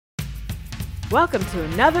Welcome to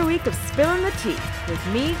another week of Spillin' the Tea with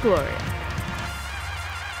me, Gloria.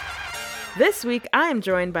 This week, I am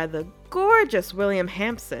joined by the gorgeous William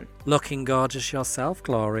Hampson. Looking gorgeous yourself,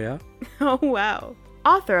 Gloria. Oh, wow.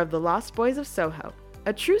 Author of The Lost Boys of Soho,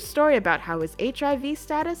 a true story about how his HIV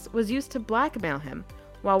status was used to blackmail him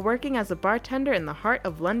while working as a bartender in the heart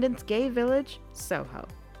of London's gay village, Soho.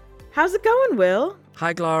 How's it going, Will?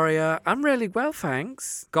 Hi, Gloria. I'm really well,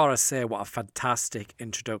 thanks. Gotta say, what a fantastic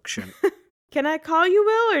introduction. Can I call you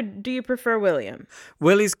Will, or do you prefer William?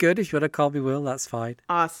 Willie's good. If you want to call me Will, that's fine.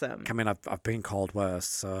 Awesome. I mean, I've been called worse,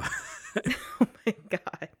 so... Oh my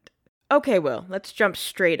God. Okay, Will, let's jump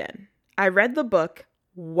straight in. I read the book.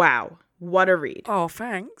 Wow, what a read. Oh,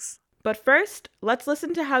 thanks. But first, let's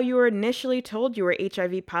listen to how you were initially told you were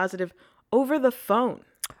HIV positive over the phone.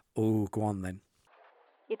 Oh, go on then.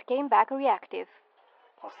 It came back reactive.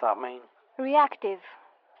 What's that mean? Reactive.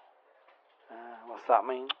 What's that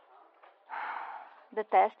mean? The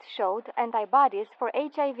test showed antibodies for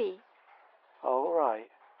HIV. Oh, right.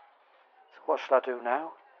 So what should I do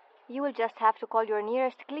now? You will just have to call your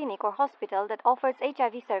nearest clinic or hospital that offers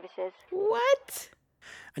HIV services. What?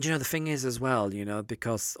 And the thing is as well,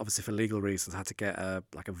 because obviously for legal reasons I had to get a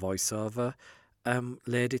voiceover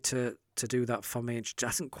lady to do that for me. It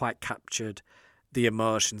hasn't quite captured the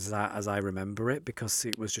emotions as I remember it, because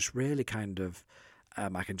it was just really kind of,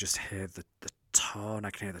 I can just hear the tone,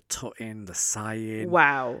 I can hear the tutting, the sighing.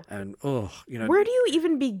 Wow. And, Where do you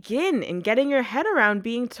even begin in getting your head around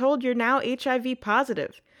being told you're now HIV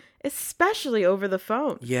positive, especially over the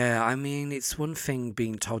phone? Yeah, I mean, it's one thing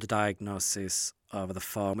being told a diagnosis over the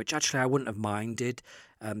phone, which actually I wouldn't have minded.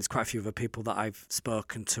 There's quite a few other people that I've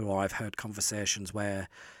spoken to, or I've heard conversations where,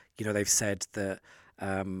 they've said that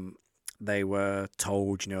they were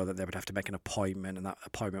told, that they would have to make an appointment, and that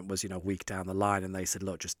appointment was, a week down the line, and they said,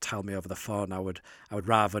 look, just tell me over the phone. I would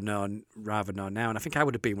rather know now. And I think I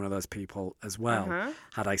would have been one of those people as well,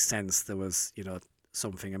 had I sensed there was,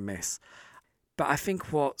 something amiss. But I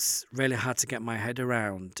think what's really hard to get my head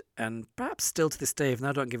around, and perhaps still to this day, even though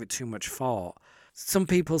I don't give it too much thought, some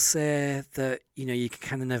people say that, you can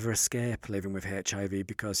kind of never escape living with HIV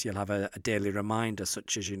because you'll have a daily reminder,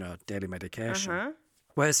 such as, daily medication.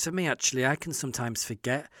 Whereas for me, actually, I can sometimes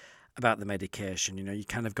forget about the medication. You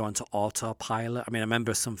kind of go into autopilot. I mean, I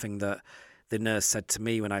remember something that the nurse said to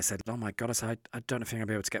me when I said, oh my God, I don't think I'll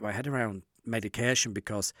be able to get my head around medication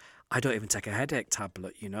because I don't even take a headache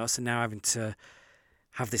tablet, So now having to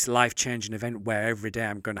have this life-changing event where every day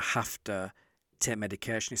I'm going to have to take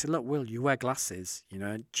medication. He said, look, Will, you wear glasses,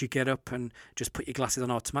 do you get up and just put your glasses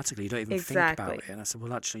on automatically? You don't even think about it. And I said,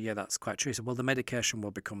 well, actually, yeah, that's quite true. He said, well, the medication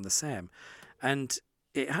will become the same. And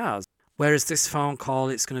it has. Whereas this phone call,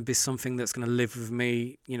 it's going to be something that's going to live with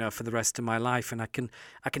me, for the rest of my life. And I can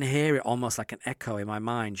hear it almost like an echo in my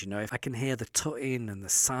mind, If I can hear the tutting and the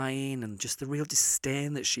sighing and just the real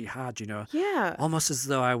disdain that she had, Yeah. Almost as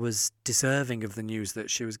though I was deserving of the news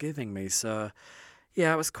that she was giving me. So,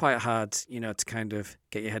 yeah, it was quite hard, to kind of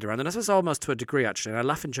get your head around. And this was almost to a degree, actually. And I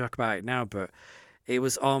laugh and joke about it now, but it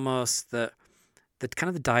was almost that the kind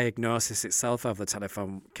of the diagnosis itself over the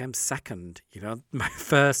telephone came second. My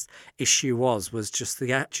first issue was just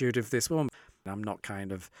the attitude of this woman. I'm not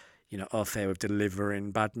kind of, au fait with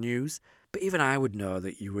delivering bad news, but even I would know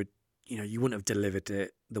that you would, you wouldn't have delivered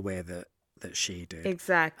it the way that she did.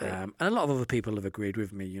 Exactly. And a lot of other people have agreed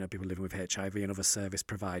with me. People living with HIV and other service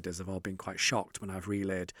providers have all been quite shocked when I've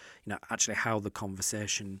relayed, actually how the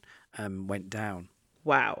conversation went down.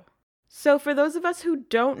 Wow. So for those of us who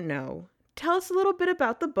don't know, tell us a little bit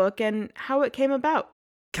about the book and how it came about.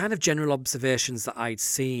 Kind of general observations that I'd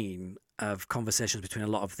seen of conversations between a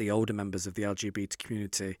lot of the older members of the LGBT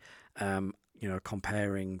community,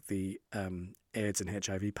 comparing the AIDS and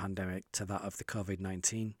HIV pandemic to that of the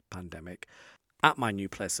COVID-19 pandemic. At my new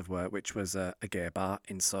place of work, which was a gay bar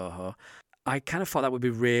in Soho, I kind of thought that would be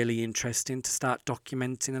really interesting to start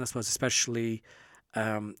documenting, and I suppose especially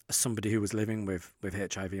as somebody who was living with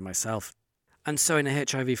HIV myself. And so in a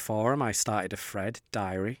HIV forum, I started a thread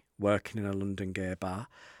diary, working in a London gay bar,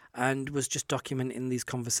 and was just documenting these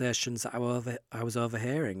conversations that I was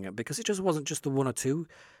overhearing, because it just wasn't just the one or two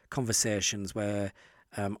conversations where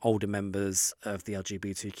older members of the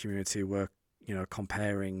LGBT community were,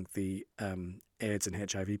 comparing the AIDS and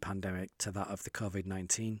HIV pandemic to that of the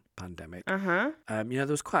COVID-19 pandemic. There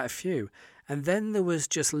was quite a few. And then there was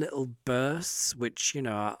just little bursts, which,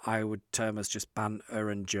 I would term as just banter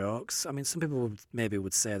and jokes. I mean, some people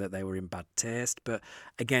would say that they were in bad taste, but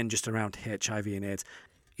again, just around HIV and AIDS,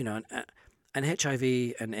 and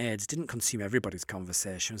HIV and AIDS didn't consume everybody's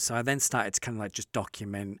conversation. So I then started to kind of just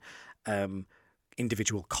document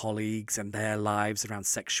individual colleagues and their lives around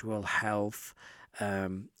sexual health,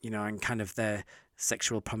 and kind of their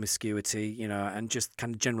sexual promiscuity, and just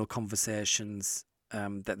kind of general conversations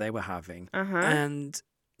that they were having. And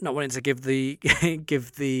not wanting to give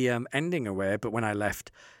the ending away, but when I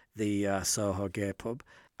left the Soho gay pub,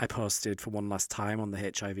 I posted for one last time on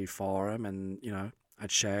the HIV forum, and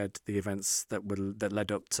I'd shared the events that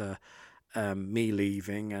led up to me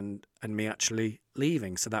leaving and me actually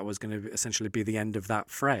leaving. So that was going to essentially be the end of that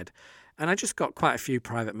thread. And I just got quite a few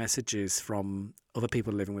private messages from other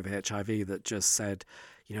people living with HIV that just said,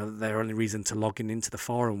 their only reason to logging into the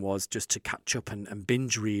forum was just to catch up and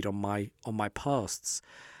binge read on my posts.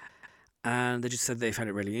 And they just said they found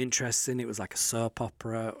it really interesting. It was like a soap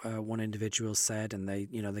opera, one individual said, and they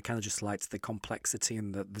kind of just liked the complexity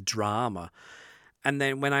and the drama. And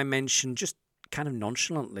then when I mentioned, just kind of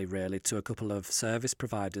nonchalantly really, to a couple of service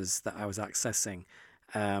providers that I was accessing,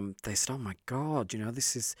 they said, "Oh my God,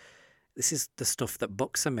 this is the stuff that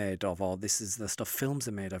books are made of, or this is the stuff films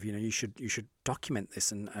are made of. You should document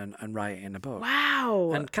this and write it in a book."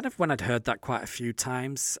 Wow. And kind of when I'd heard that quite a few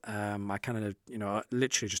times, I kind of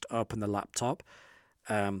literally just opened the laptop,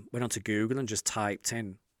 went onto Google and just typed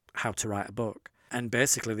in how to write a book. And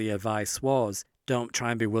basically the advice was, don't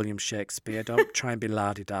try and be William Shakespeare. Don't try and be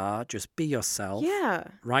la-di-da. Just be yourself. Yeah.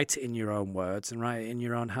 Write it in your own words and write it in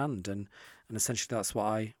your own hand. And essentially that's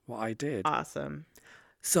what I did. Awesome.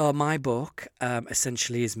 So my book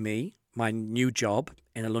essentially is me, my new job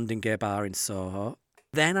in a London gay bar in Soho.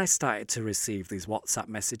 Then I started to receive these WhatsApp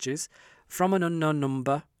messages from an unknown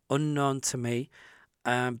number, unknown to me,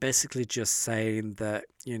 basically just saying that,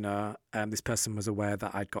 this person was aware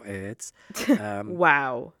that I'd got AIDS.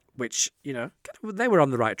 Wow. Which, they were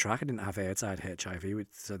on the right track. I didn't have AIDS, I had HIV,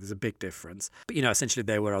 so there's a big difference. But, essentially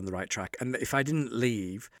they were on the right track. And if I didn't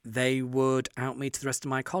leave, they would out me to the rest of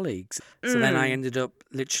my colleagues. So then I ended up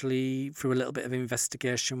literally through a little bit of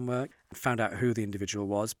investigation work, found out who the individual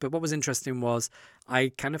was. But what was interesting was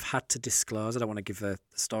I kind of had to disclose, I don't want to give the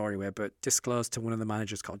story away, but disclose to one of the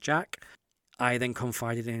managers called Jack. I then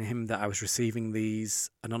confided in him that I was receiving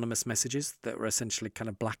these anonymous messages that were essentially kind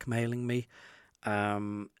of blackmailing me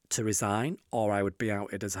to resign, or I would be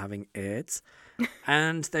outed as having AIDS.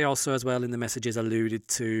 And they also, as well, in the messages alluded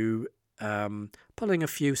to pulling a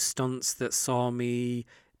few stunts that saw me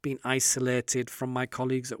being isolated from my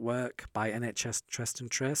colleagues at work by NHS Trust and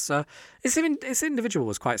Trace. So this individual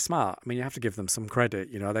was quite smart. I mean, you have to give them some credit.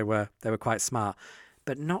 They were quite smart,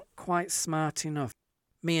 but not quite smart enough.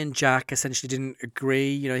 Me and Jack essentially didn't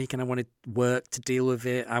agree. He kind of wanted work to deal with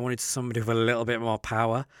it. I wanted somebody with a little bit more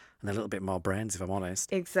power and a little bit more brains, if I'm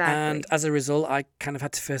honest. Exactly. And as a result, I kind of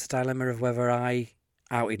had to face the dilemma of whether I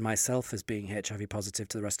outed myself as being HIV positive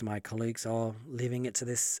to the rest of my colleagues or leaving it to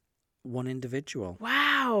this one individual.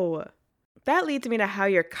 Wow. That leads me to how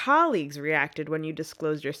your colleagues reacted when you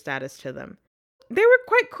disclosed your status to them. They were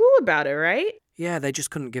quite cool about it, right? Yeah, they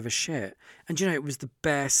just couldn't give a shit. And, it was the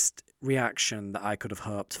best reaction that I could have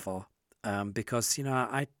hoped for. Because,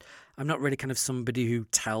 I'm not really kind of somebody who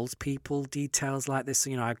tells people details like this. So,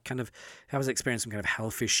 if I was experiencing some kind of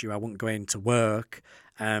health issue, I wouldn't go into work.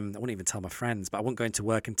 I wouldn't even tell my friends, but I wouldn't go into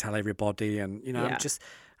work and tell everybody. And, Yeah.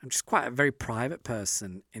 I'm just quite a very private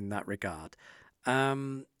person in that regard.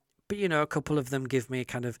 But, a couple of them give me a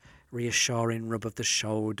kind of reassuring rub of the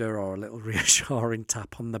shoulder or a little reassuring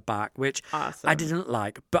tap on the back, which Awesome. I didn't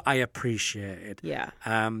like, but I appreciated. Yeah.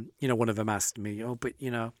 One of them asked me, "Oh, but,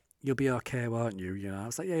 you'll be okay, won't you?" I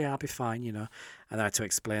was like, yeah, I'll be fine, And I had to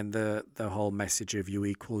explain the whole message of U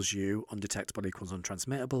equals U, undetectable equals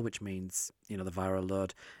untransmittable, which means, the viral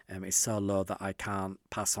load is so low that I can't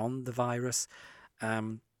pass on the virus.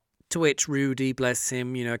 To which Rudy, bless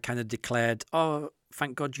him, kind of declared, "Oh,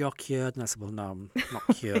 thank God you're cured." And I said, "Well, no, I'm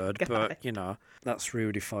not cured, but, that's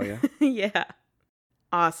Rudy for you." Yeah.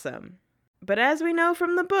 Awesome. But as we know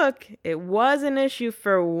from the book, it was an issue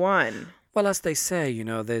for one. Well, as they say,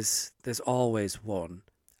 there's always one.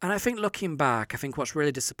 And I think looking back, I think what's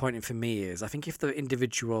really disappointing for me is I think if the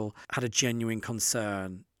individual had a genuine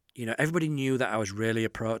concern, everybody knew that I was really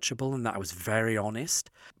approachable and that I was very honest.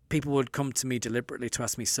 People would come to me deliberately to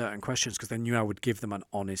ask me certain questions because they knew I would give them an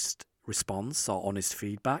honest response or honest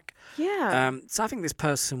feedback. Yeah. So I think this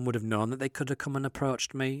person would have known that they could have come and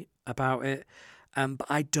approached me about it. But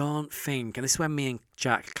I don't think, and this is where me and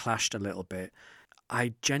Jack clashed a little bit,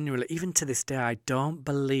 I genuinely, even to this day, I don't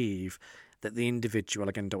believe that the individual,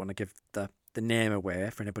 again, don't want to give the name away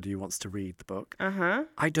for anybody who wants to read the book.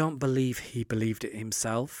 I don't believe he believed it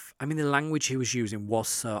himself. I mean, the language he was using was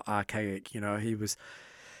so archaic.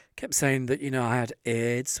 kept saying that, I had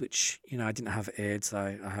AIDS, which, I didn't have AIDS,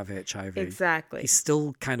 I have HIV. Exactly. He's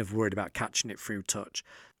still kind of worried about catching it through touch.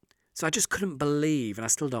 So I just couldn't believe, and I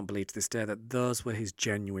still don't believe to this day, that those were his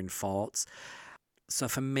genuine thoughts. So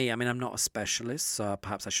for me, I'm not a specialist, so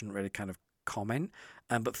perhaps I shouldn't really kind of comment.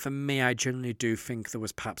 But for me, I generally do think there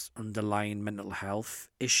was perhaps underlying mental health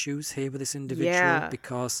issues here with this individual,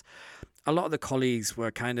 because a lot of the colleagues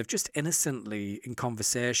were kind of just innocently in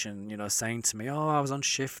conversation, saying to me, oh, I was on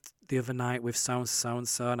shift the other night with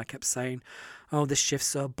so-and-so, and I kept saying, oh, this shift's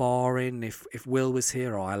so boring. If Will was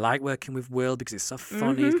here, or I like working with Will because he's so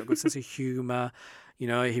funny, he's got a good sense of humour,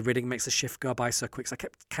 he really makes the shift go by so quick. So I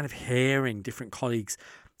kept kind of hearing different colleagues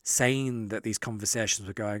saying that these conversations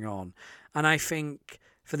were going on. And I think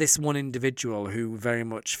for this one individual who very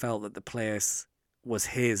much felt that the place was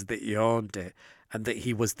his, that he owned it, and that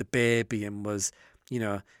he was the baby and was,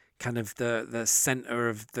 kind of the centre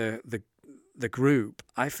of the group,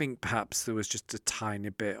 I think perhaps there was just a tiny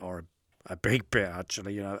bit, or a big bit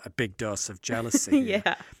actually, a big dose of jealousy.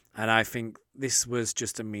 Yeah. And I think this was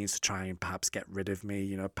just a means to try and perhaps get rid of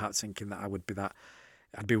me, perhaps thinking that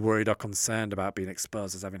I'd be worried or concerned about being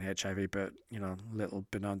exposed as having HIV, but, little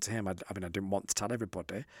beknown to him, I didn't want to tell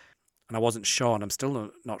everybody. And I wasn't sure, and I'm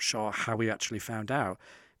still not sure how he actually found out.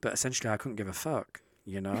 But essentially, I couldn't give a fuck,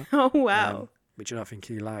 Oh, wow. Which I don't think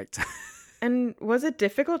he liked. And was it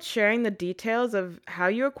difficult sharing the details of how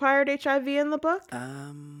you acquired HIV in the book?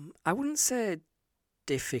 I wouldn't say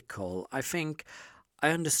difficult. I think I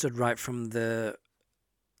understood right from the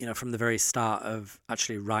very start of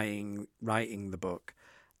actually writing the book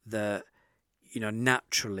that,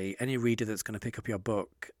 naturally any reader that's going to pick up your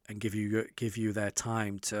book and give you their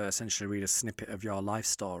time to essentially read a snippet of your life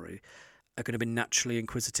story are going to be naturally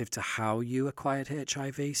inquisitive to how you acquired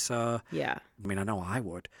HIV. So, yeah. I know I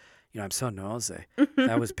would. I'm so nosy. If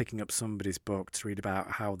I was picking up somebody's book to read about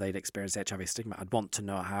how they'd experienced HIV stigma, I'd want to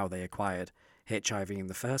know how they acquired HIV in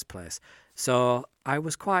the first place. So I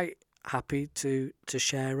was quite happy to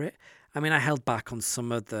share it. I held back on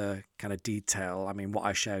some of the kind of detail. What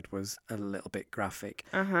I shared was a little bit graphic.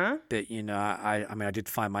 Uh-huh. But, I did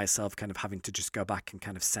find myself kind of having to just go back and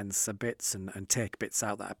kind of censor bits and take bits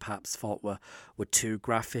out that I perhaps thought were too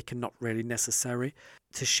graphic and not really necessary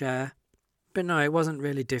to share. But no, it wasn't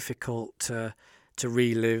really difficult to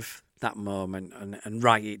relive that moment and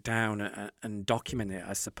write it down and document it,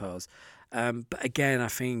 I suppose. But again, I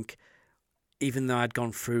think even though I'd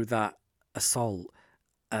gone through that assault,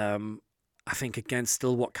 I think, again,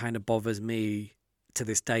 still what kind of bothers me to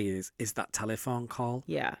this day is that telephone call.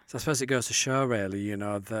 Yeah. So I suppose it goes to show, really,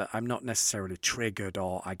 that I'm not necessarily triggered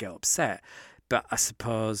or I get upset, but I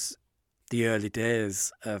suppose the early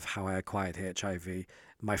days of how I acquired HIV,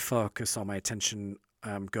 my focus or my attention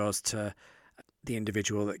goes to the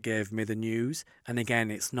individual that gave me the news. And again,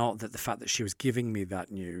 it's not that the fact that she was giving me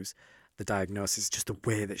that news, the diagnosis, just the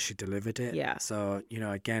way that she delivered it. Yeah. So,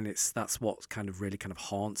 again, that's what kind of really kind of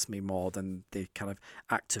haunts me more than the kind of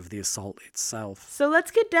act of the assault itself. So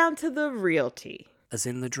let's get down to the real tea. As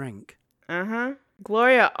in the drink. Uh-huh.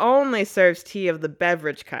 Gloria only serves tea of the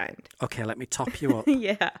beverage kind. Okay, let me top you up.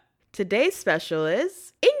 Yeah. Today's special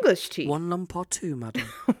is English tea. 1 lump or 2, madam?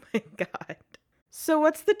 Oh my God. So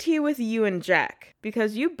what's the tea with you and Jack?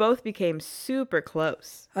 Because you both became super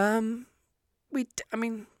close. There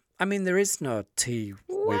is no tea.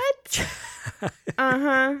 What?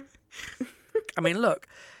 Uh-huh. Look,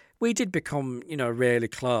 we did become, really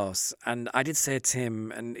close. And I did say to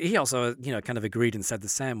him, and he also, kind of agreed and said the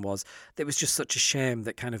same, was that it was just such a shame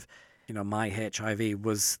that kind of, my HIV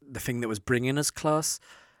was the thing that was bringing us close.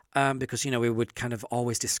 Because, we would kind of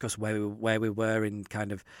always discuss where we were in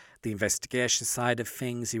kind of the investigation side of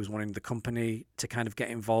things. He was wanting the company to kind of get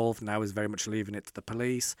involved, and I was very much leaving it to the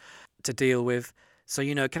police to deal with. So,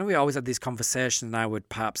 kind of we always had these conversations, and I would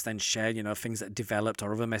perhaps then share, things that developed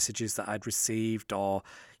or other messages that I'd received or,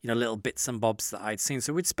 little bits and bobs that I'd seen.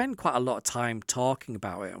 So we'd spend quite a lot of time talking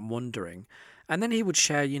about it and wondering. And then he would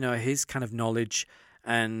share, his kind of knowledge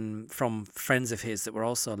and from friends of his that were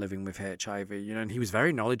also living with HIV, and he was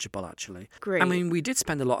very knowledgeable, actually. Great. We did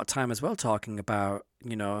spend a lot of time as well talking about,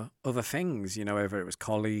 other things, whether it was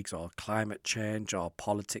colleagues or climate change or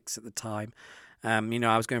politics at the time.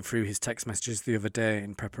 I was going through his text messages the other day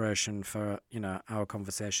in preparation for, our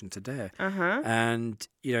conversation today. Uh-huh. And,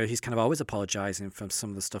 he's kind of always apologising for some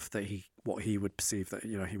of the stuff that what he would perceive that,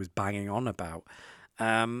 he was banging on about.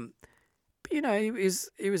 He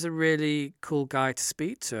was a really cool guy to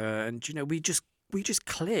speak to, and we just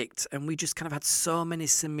clicked, and we just kind of had so many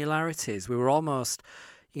similarities. We were almost,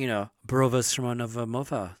 brothers from another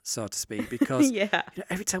mother, so to speak, because Yeah.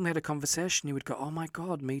 every time we had a conversation, he would go, "Oh my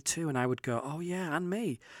God, me too," and I would go, "Oh yeah, and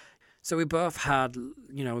me." So we both had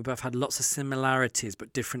lots of similarities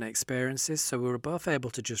but different experiences. So we were both able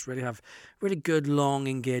to just really have really good, long,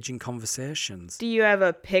 engaging conversations. Do you have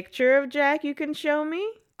a picture of Jack you can show me?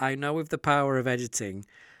 I know with the power of editing,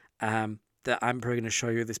 that I'm probably going to show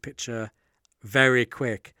you this picture very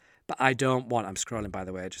quick. But I don't want, I'm scrolling by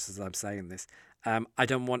the way, just as I'm saying this. I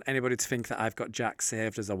don't want anybody to think that I've got Jack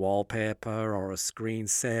saved as a wallpaper or a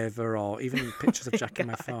screensaver or even pictures of Jack in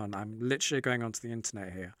my phone. I'm literally going onto the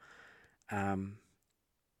internet here.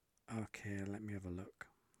 Okay, let me have a look.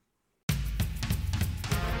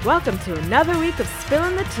 Welcome to another week of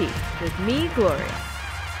Spillin' the Tea with me, Gloria.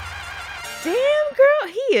 Damn, girl,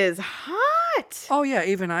 he is hot. Oh yeah,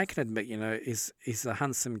 even I can admit, he's a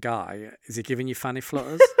handsome guy. Is he giving you fanny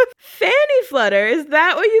flutters? Fanny flutter, is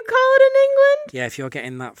that what you call it in England? Yeah, if you're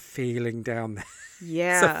getting that feeling down there,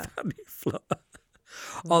 Yeah. it's a fanny flutter.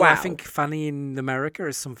 Although Wow. I think fanny in America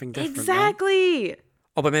is something different. no? Exactly.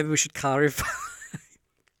 Oh, but maybe we should clarify.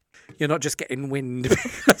 You're not just getting wind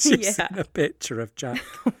because you've Yeah. seen a picture of Jack.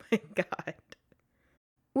 Oh my God.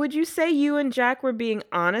 Would you say you and Jack were being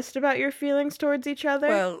honest about your feelings towards each other?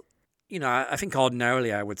 Well, I think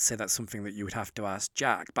ordinarily I would say that's something that you would have to ask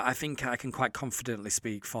Jack, but I think I can quite confidently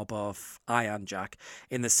speak for both I and Jack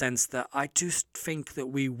in the sense that I just think that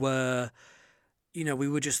we were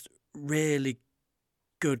just really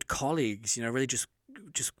good colleagues, really just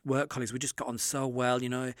work colleagues. We just got on so well,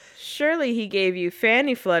 Surely he gave you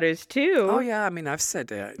fanny flutters too. Oh yeah, I mean I've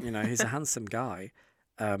said it, he's a handsome guy.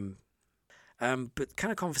 But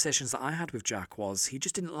kind of conversations that I had with Jack was he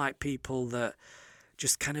just didn't like people that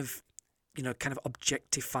just kind of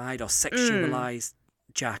objectified or sexualized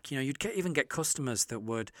Jack. You'd even get customers that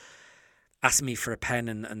would ask me for a pen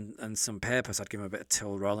and some paper, so I'd give them a bit of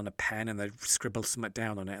till roll and a pen, and they'd scribble something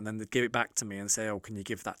down on it, and then they'd give it back to me and say, "Oh, can you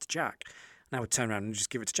give that to Jack?" And I would turn around and just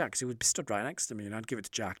give it to Jack because he would be stood right next to me, and I'd give it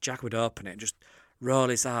to Jack. Jack would open it and just roll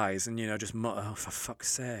his eyes and just mutter, "Oh, for fuck's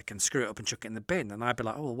sake," and screw it up and chuck it in the bin. And I'd be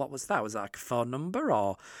like, "Oh, well, what was that? Was that like a phone number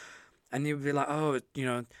or?" And he'd be like, "Oh,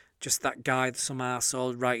 just that guy, some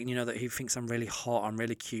arsehole writing, that he thinks I'm really hot, I'm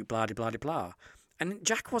really cute, blah, blah, blah, blah." And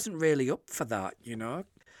Jack wasn't really up for that,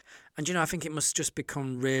 And, I think it must just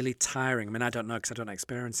become really tiring. I mean, I don't know because I don't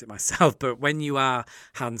experience it myself, but when you are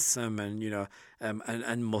handsome and,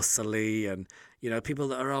 and muscly and, people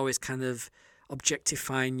that are always kind of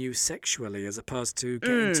objectifying you sexually as opposed to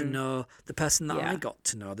getting to know the person that I got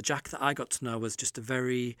to know. The Jack that I got to know was just a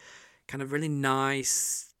very kind of really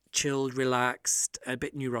nice, chilled, relaxed, a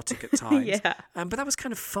bit neurotic at times. Yeah. But that was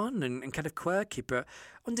kind of fun and kind of quirky. But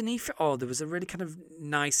underneath it all, there was a really kind of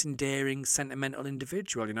nice, endearing, sentimental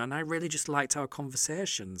individual, and I really just liked our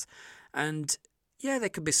conversations. And yeah, they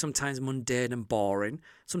could be sometimes mundane and boring.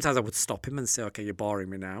 Sometimes I would stop him and say, "Okay, you're boring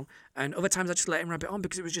me now." And other times I just let him rabbit on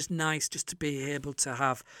because it was just nice just to be able to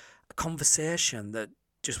have a conversation that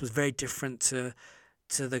just was very different to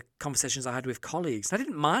the conversations I had with colleagues. And I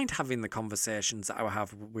didn't mind having the conversations that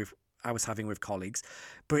I was having with colleagues,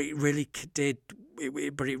 but it really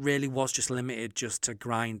but it really was just limited just to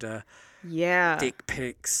grinder, dick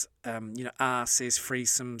pics, arses,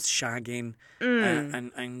 threesomes, shagging,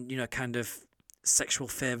 and kind of sexual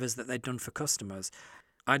favours that they'd done for customers.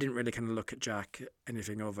 I didn't really kind of look at Jack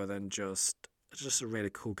anything other than just a really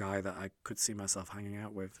cool guy that I could see myself hanging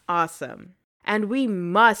out with. Awesome. And we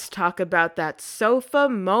must talk about that sofa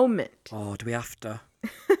moment. Oh, do we have to?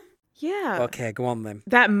 Yeah. Okay, go on then.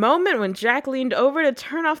 That moment when Jack leaned over to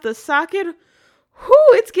turn off the socket. Whoo,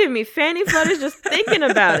 it's giving me fanny flutters just thinking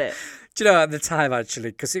about it. Do you know, at the time, actually,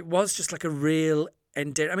 because it was just like a real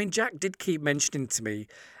endear. I mean, Jack did keep mentioning to me,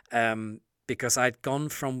 because I'd gone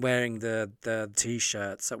from wearing the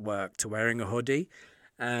T-shirts at work to wearing a hoodie.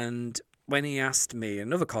 And when he asked me,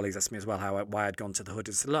 and other colleagues asked me as well why I'd gone to the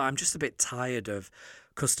hoodie, I said, "Look, I'm just a bit tired of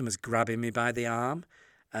customers grabbing me by the arm.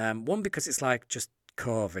 One, because it's like just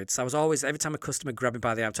COVID. So I was always, every time a customer grabbed me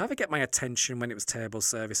by the arm to either get my attention when it was table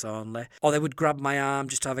service only, or they would grab my arm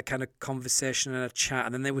just to have a kind of conversation and a chat,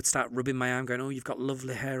 and then they would start rubbing my arm going, 'Oh, you've got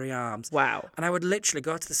lovely hairy arms.' Wow. And I would literally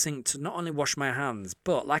go to the sink to not only wash my hands,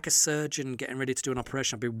 but like a surgeon getting ready to do an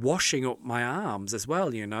operation, I'd be washing up my arms as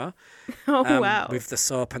well, Oh, wow. with the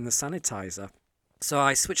soap and the sanitizer. So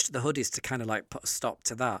I switched to the hoodies to kind of like put a stop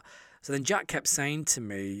to that. So then Jack kept saying to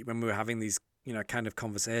me when we were having these kind of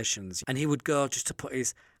conversations, and he would go just to put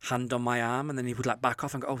his hand on my arm, and then he would like back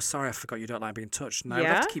off and go, "Oh, sorry, I forgot you don't like being touched." And I would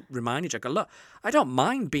have to keep reminding Jack, "Look, I don't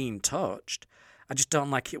mind being touched. I just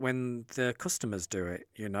don't like it when the customers do it,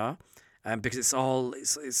 because it's all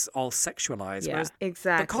sexualized. Yeah, Whereas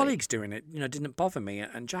exactly. the colleagues doing it, didn't bother me,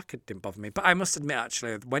 and Jack didn't bother me. But I must admit,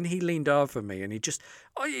 actually, when he leaned over me and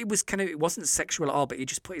it wasn't sexual at all, but he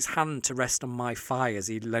just put his hand to rest on my thigh as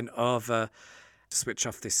he leant over to switch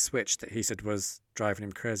off this switch that he said was driving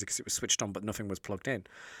him crazy because it was switched on but nothing was plugged in.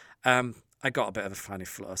 I got a bit of a fanny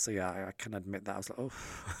flutter, so yeah, I can admit that. I was like, oh.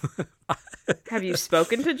 Have you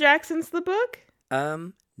spoken to Jack since the book?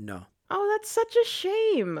 No. Oh, that's such a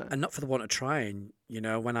shame. And not for the want of trying.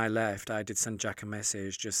 When I left, I did send Jack a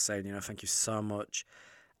message just saying, thank you so much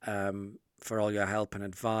for all your help and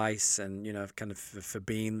advice and, kind of for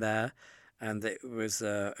being there. And it was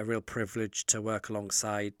a real privilege to work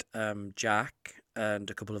alongside Jack and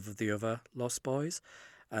a couple of the other Lost Boys.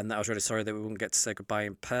 And I was really sorry that we wouldn't get to say goodbye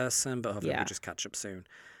in person, but hopefully we'll just catch up soon.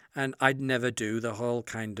 And I'd never do the whole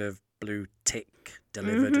kind of blue tick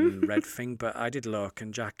delivered and red thing, but I did look,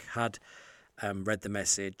 and Jack had read the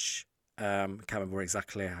message. Can't remember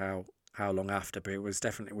exactly how long after, but it was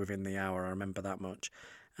definitely within the hour. I remember that much.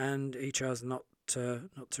 And he chose not to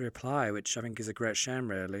reply, which I think is a great shame,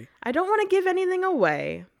 really. I don't want to give anything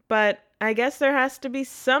away, but I guess there has to be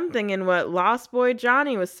something in what Lost Boy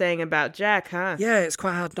Johnny was saying about Jack, huh? Yeah, it's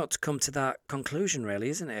quite hard not to come to that conclusion, really,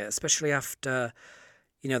 isn't it? Especially after,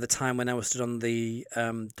 the time when I was stood on the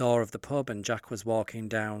door of the pub and Jack was walking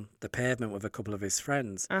down the pavement with a couple of his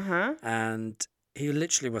friends. Uh-huh. And he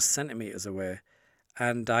literally was centimetres away.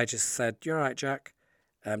 And I just said, "You're right, Jack,"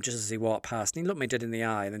 just as he walked past. And he looked me dead in the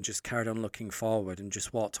eye and then just carried on looking forward and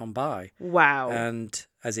just walked on by. Wow. And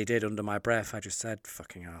as he did, under my breath, I just said,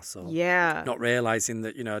 "Fucking arsehole." Yeah. Not realising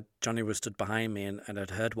that, Johnny was stood behind me and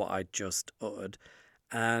had heard what I'd just uttered.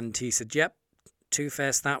 And he said, "Yep,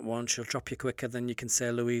 Two-Face that one. She'll drop you quicker than you can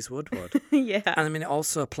say Louise Woodward." Yeah. And I mean, it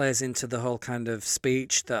also plays into the whole kind of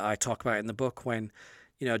speech that I talk about in the book when,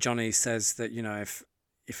 Johnny says that,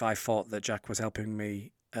 if I thought that Jack was helping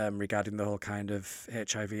me regarding the whole kind of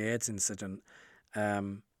HIV/AIDS incident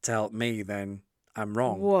to help me, then I'm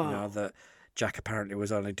wrong. Whoa. That Jack apparently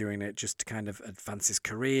was only doing it just to kind of advance his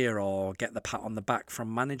career or get the pat on the back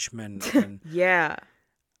from management. And, yeah.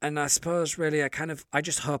 And I suppose really I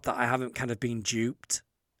just hope that I haven't kind of been duped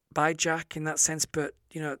by Jack in that sense. But,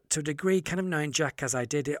 to a degree, kind of knowing Jack as I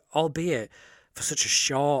did, it, albeit for such a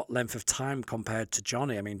short length of time compared to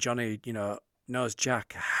Johnny. I mean, Johnny, knows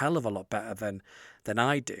Jack a hell of a lot better than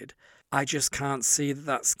I did. I just can't see that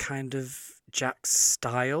that's kind of Jack's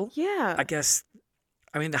style. Yeah. I guess,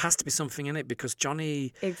 there has to be something in it because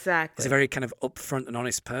Johnny Exactly. is a very kind of upfront and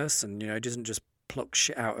honest person. He doesn't just pluck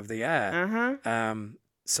shit out of the air. Uh-huh.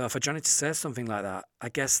 So for Johnny to say something like that, I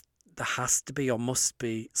guess there has to be or must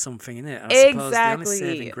be something in it. And I suppose the only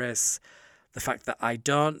saving grace, the fact that I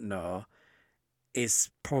don't know, is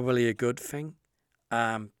probably a good thing.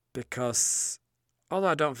 Because although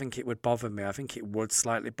I don't think it would bother me, I think it would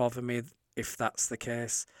slightly bother me if that's the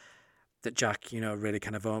case. That Jack, really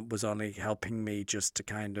kind of was only helping me just to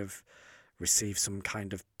kind of receive some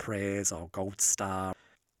kind of praise or gold star.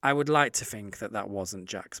 I would like to think that that wasn't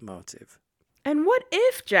Jack's motive. And what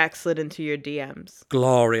if Jack slid into your DMs?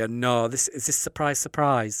 Gloria, no. Is this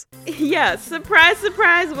surprise? Yeah, surprise,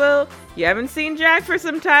 Will. You haven't seen Jack for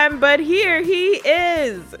some time, but here he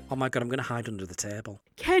is. Oh my God, I'm going to hide under the table.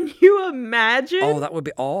 Can you imagine? Oh, that would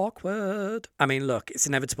be awkward. I mean, look, it's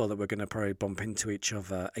inevitable that we're going to probably bump into each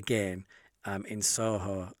other again in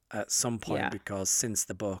Soho at some point because since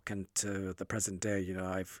the book and to the present day,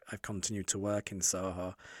 I've continued to work in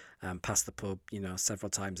Soho, past the pub,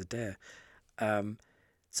 several times a day.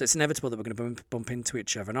 So it's inevitable that we're going to bump into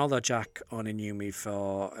each other. And although Jack only knew me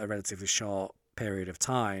for a relatively short period of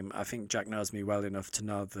time, I think Jack knows me well enough to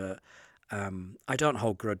know that I don't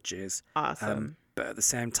hold grudges. Awesome. But at the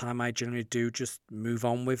same time, I generally do just move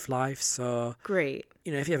on with life. So great.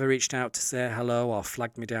 If you ever reached out to say hello or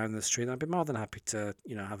flagged me down the street, I'd be more than happy to,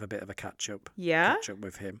 have a bit of a catch up. Yeah? Catch up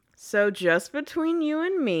with him. So just between you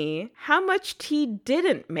and me, how much tea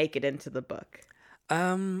didn't make it into the book?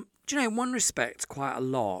 In one respect, quite a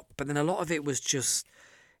lot, but then a lot of it was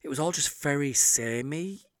all just very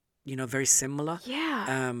samey, very similar.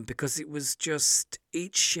 Yeah. Because it was just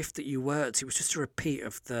each shift that you worked, it was just a repeat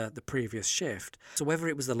of the previous shift. So whether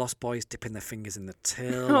it was the Lost Boys dipping their fingers in the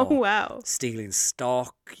till, oh wow, stealing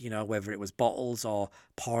stock, whether it was bottles or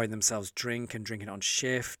pouring themselves drink and drinking on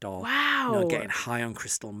shift, or wow, getting high on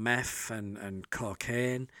crystal meth and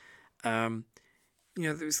cocaine. It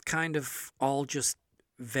was kind of all just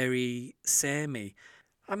very samey.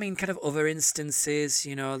 I mean, kind of other instances,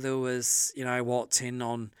 there was, I walked in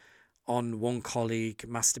on one colleague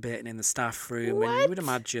masturbating in the staff room, what? and you would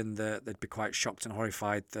imagine that they'd be quite shocked and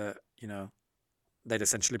horrified that, they'd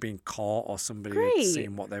essentially been caught or somebody Great. had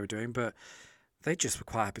seen what they were doing, but they just were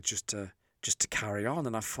quite happy just to carry on.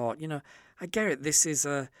 And I thought, I get it. This is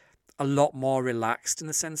a lot more relaxed in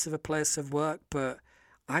the sense of a place of work, but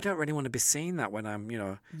I don't really want to be seeing that when I'm,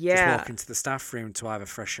 just walking to the staff room to either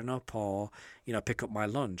freshen up or, pick up my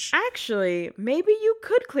lunch. Actually, maybe you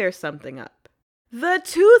could clear something up. The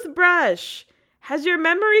toothbrush! Has your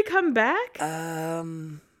memory come back?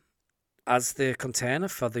 As the container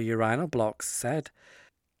for the urinal blocks said,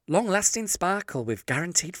 long-lasting sparkle with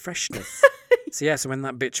guaranteed freshness. So when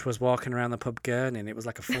that bitch was walking around the pub gurning, it was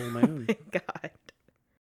like a full moon. Oh my God.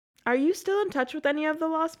 Are you still in touch with any of the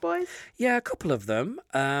Lost Boys? Yeah, a couple of them.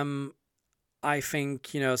 I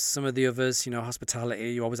think, some of the others,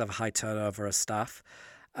 hospitality, you always have a high turnover of staff.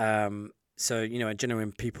 So, generally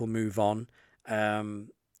when people move on, kind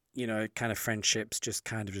of friendships just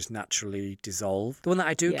naturally dissolve. The one that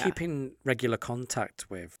I do keep in regular contact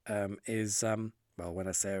with is, when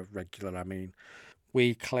I say regular, I mean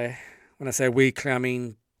weekly. When I say weekly, I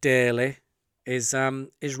mean daily, is Rudy.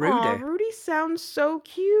 Aw, Rudy sounds so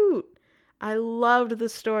cute. I loved the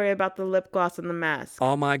story about the lip gloss and the mask.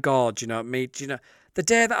 Oh my God, the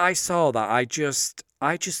day that I saw that, I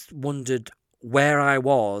just wondered where I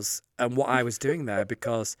was and what I was doing there,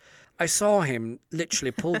 because I saw him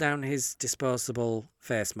literally pull down his disposable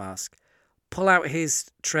face mask, pull out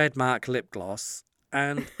his trademark lip gloss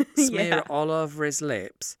and smear it all over his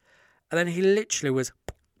lips. And then he literally was,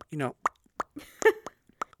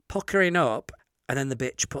 puckering up, and then the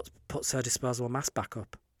bitch puts her disposable mask back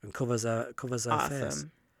up and covers her face.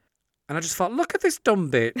 And I just thought, look at this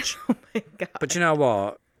dumb bitch. Oh my God. But you know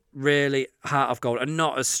what? Really heart of gold, and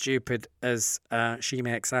not as stupid as she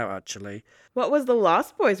makes out, actually. What was the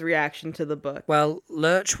Lost Boys' reaction to the book? Well,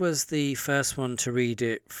 Lurch was the first one to read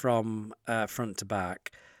it from front to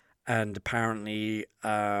back, and apparently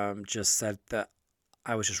just said that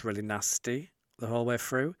I was just really nasty the whole way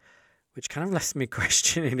through, which kind of left me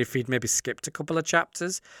questioning if he'd maybe skipped a couple of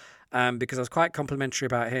chapters, because I was quite complimentary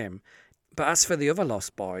about him. But as for the other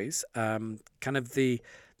Lost Boys, kind of the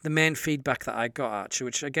main feedback that I got, actually,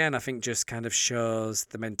 which again I think just kind of shows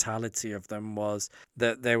the mentality of them, was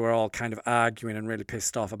that they were all kind of arguing and really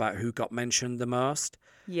pissed off about who got mentioned the most.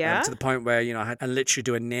 Yeah? To the point where, I had to literally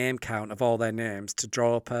do a name count of all their names to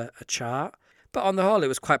draw up a chart. But on the whole, it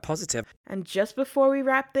was quite positive. And just before we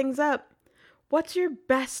wrap things up, what's your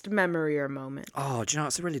best memory or moment? Oh, do you know,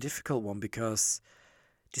 it's a really difficult one, because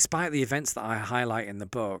despite the events that I highlight in the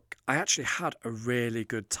book, I actually had a really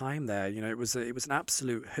good time there. It was an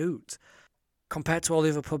absolute hoot. Compared to all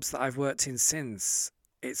the other pubs that I've worked in since,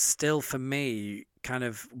 it's still, for me, kind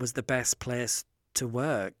of was the best place to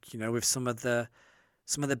work, with some of the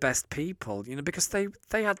best people, because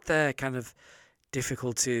they had their kind of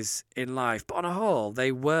difficulties in life, but on a whole,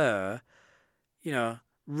 they were,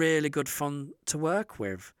 really good fun to work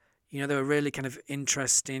with. They were really kind of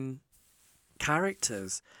interesting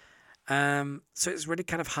characters. So it's really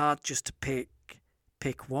kind of hard just to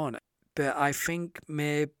pick one. But I think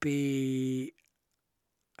maybe,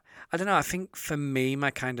 I don't know, I think for me,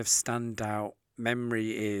 my kind of standout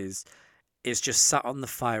memory is just sat on the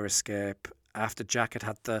fire escape after Jack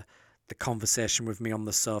had the conversation with me on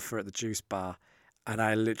the sofa at the juice bar. And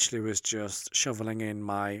I literally was just shoveling in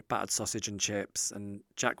my battered sausage and chips, and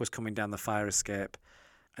Jack was coming down the fire escape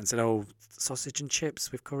and said, "Oh, sausage and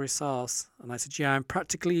chips with curry sauce." And I said, "Yeah, I'm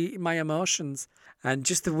practically eating my emotions." And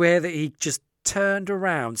just the way that he just turned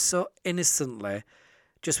around so innocently,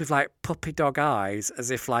 just with like puppy dog eyes,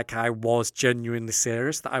 as if like I was genuinely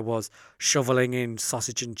serious, that I was shoveling in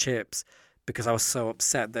sausage and chips because I was so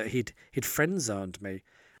upset that he'd friend-zoned me.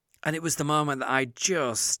 And it was the moment that I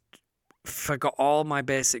just forgot all my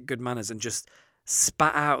basic good manners and just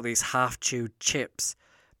spat out these half-chewed chips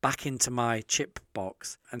back into my chip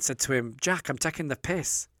box and said to him, "Jack, I'm taking the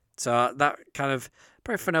piss." So that kind of,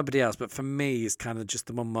 probably for nobody else, but for me, is kind of just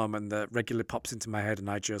the one moment that regularly pops into my head, and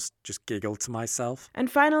I just giggle to myself.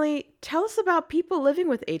 And finally, tell us about people living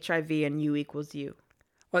with HIV and U equals U.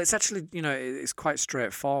 Well, it's actually, it's quite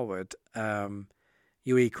straightforward.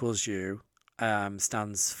 U equals U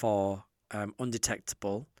stands for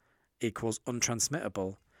undetectable equals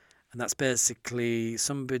untransmittable. And that's basically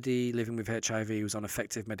somebody living with HIV who's on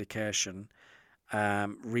effective medication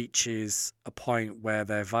reaches a point where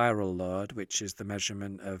their viral load, which is the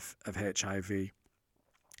measurement of HIV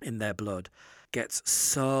in their blood, gets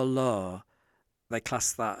so low, they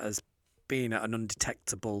class that as being at an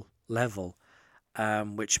undetectable level,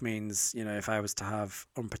 which means, if I was to have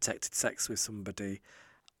unprotected sex with somebody,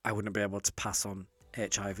 I wouldn't be able to pass on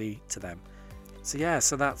HIV to them.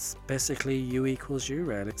 So that's basically U equals U,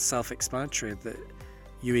 really. It's self-explanatory that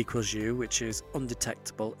U equals U, which is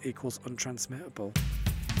undetectable equals untransmittable.